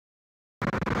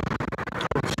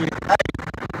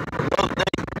Another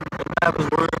day, the Bobbyz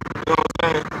world, you know what I'm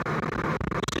saying?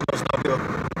 Shit don't stop here.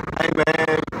 Hey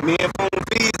man, me and Phone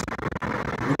Fees,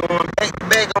 we going back to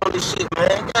back on this shit,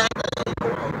 man.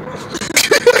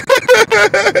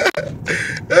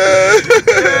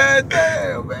 God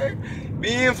damn, man. Me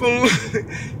and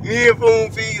Phone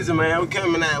Fees, man, we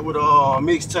coming out with a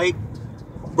mixtape.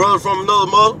 Brother from another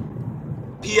mother.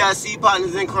 PIC,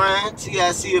 Partners in Crime,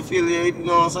 TIC affiliated, you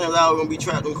know what I'm saying? We're gonna be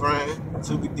trapped in crime.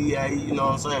 2BDAE, you know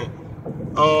what I'm saying?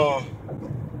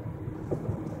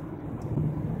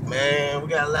 Man, we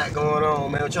got a lot going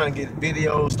on, man. We're trying to get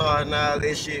videos started and all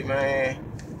this shit, man.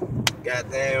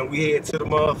 Goddamn, we head to the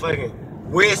motherfucking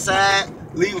west side,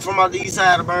 leaving from out the east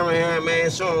side of Birmingham, man.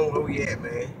 Show them where we at,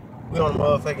 man. We on the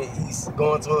motherfucking east,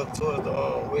 going towards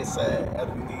the west side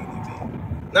after we leave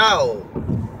DP. Now,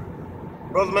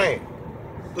 brother man,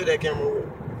 put that camera over.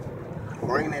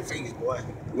 Bring that face, boy.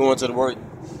 We're going to the work.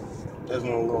 That's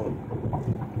where I'm going.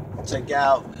 Check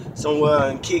out somewhere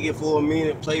and kick it for a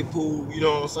minute, play pool, you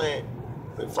know what I'm saying?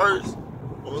 But first,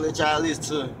 I'm gonna let y'all listen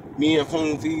to me and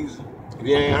Phone Fees. If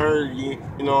you ain't heard it yet,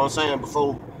 you know what I'm saying,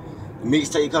 before the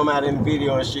mixtape come out and the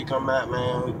video and shit come out,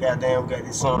 man. We got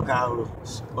this song called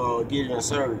Get It and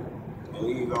Serve It. And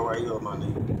we go right here, my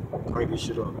nigga. Crank this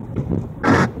shit up.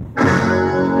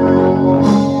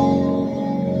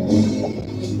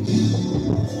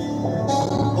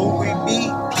 Who we be?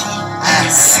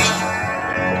 PIC.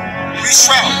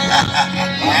 WiiStraw.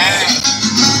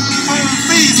 Phone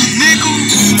Fees, nigga.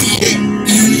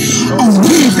 I'm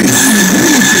weaving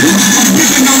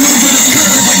all over the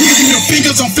curve. I'm hitting the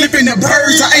fingers, I'm flipping the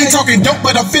birds. I ain't talking dope,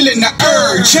 but I'm feeling the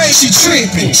urge. Hey, she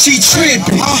tripping.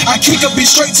 I kick a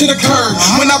bitch straight to the curb.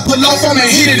 When I pull off, I'ma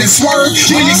hit it and swerve.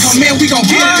 When it come in, we gon'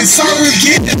 get it and serve.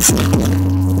 Get it.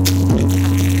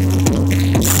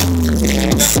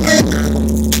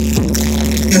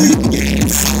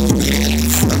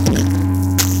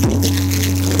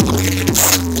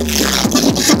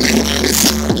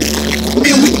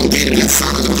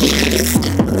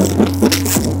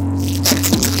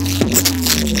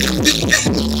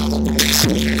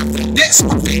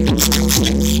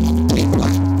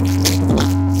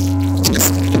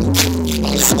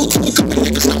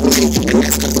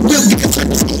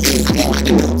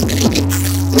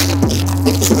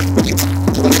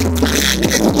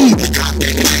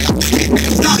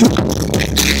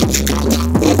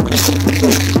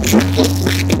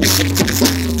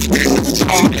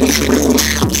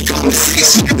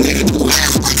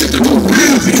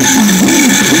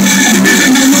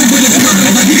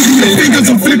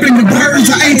 I'm flipping the birds.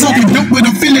 I ain't talking dope, but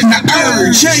I'm feeling the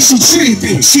urge. Hey, she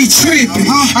tripping.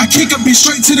 I kick a bitch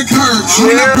straight to the curb.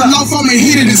 When I pull off, I'ma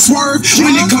hit it and swerve.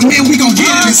 When it come in, we gon' get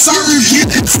it and serve. Get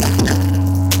it.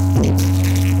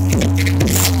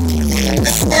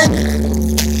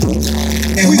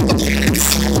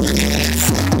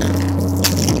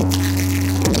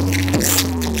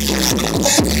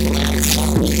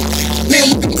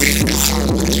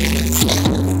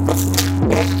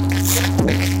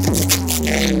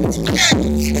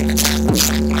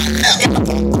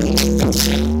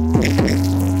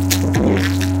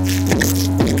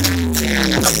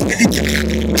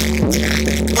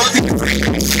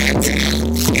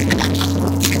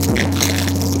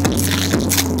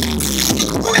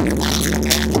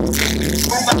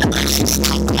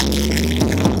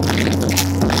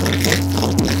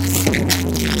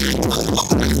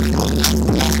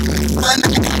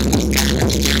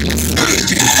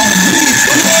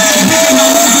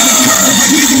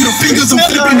 I'm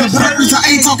flipping the birds. I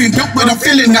ain't talking dope, but I'm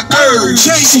feeling the urge.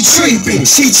 Hey, she tripping.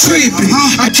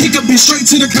 I kick a bitch straight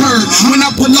to the curb. When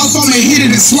I pull off, I'ma hit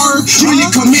it and swerve. When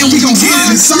it come in, we gon' get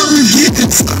it and serve. Get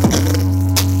it.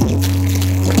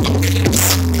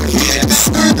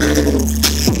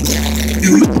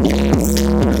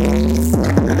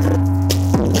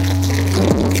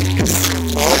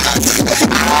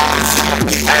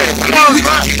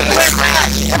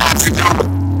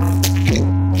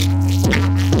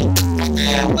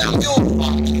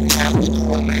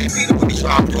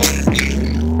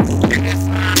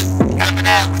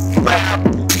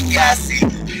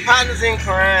 Partners in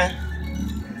crime,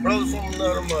 brothers from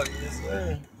another mother. Yes,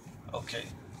 sir. Okay.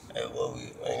 Hey, well, we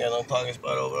ain't got no parking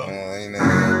spot over there. Ain't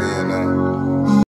nothing over there now.